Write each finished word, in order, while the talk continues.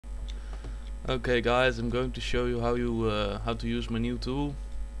Okay guys, I'm going to show you how to use my new tool.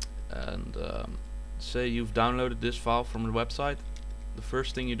 And say you've downloaded this file from the website. The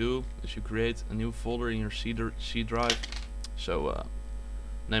first thing you do is you create a new folder in your C drive. So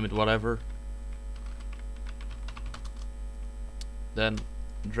name it whatever. Then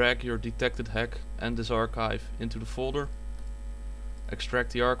drag your detected hack and this archive into the folder.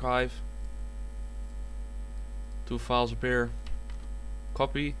 Extract the archive. Two files appear.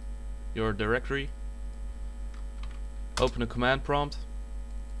 Copy your directory. Open a command prompt.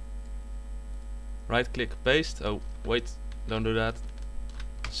 Right click paste. Oh wait, don't do that.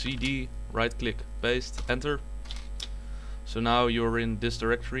 CD, right click, paste, enter. So now you're in this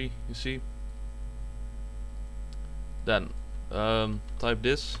directory, you see. Then type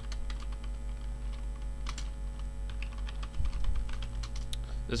this.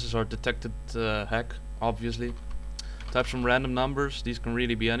 This is our detected hack, obviously. Type some random numbers, these can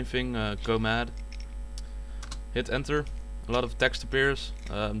really be anything, go mad. Hit enter, a lot of text appears,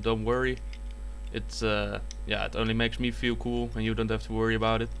 don't worry. It's yeah, it only makes me feel cool and you don't have to worry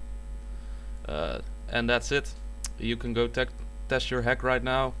about it. And that's it. You can go test your hack right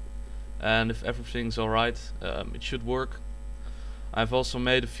now, and if everything's alright, it should work. I've also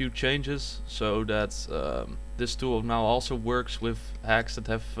made a few changes so that this tool now also works with hacks that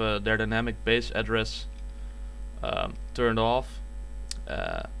have their dynamic base address turned off,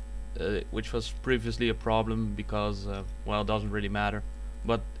 which was previously a problem because well, it doesn't really matter,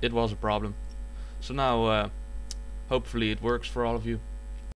 but it was a problem. So now hopefully it works for all of you.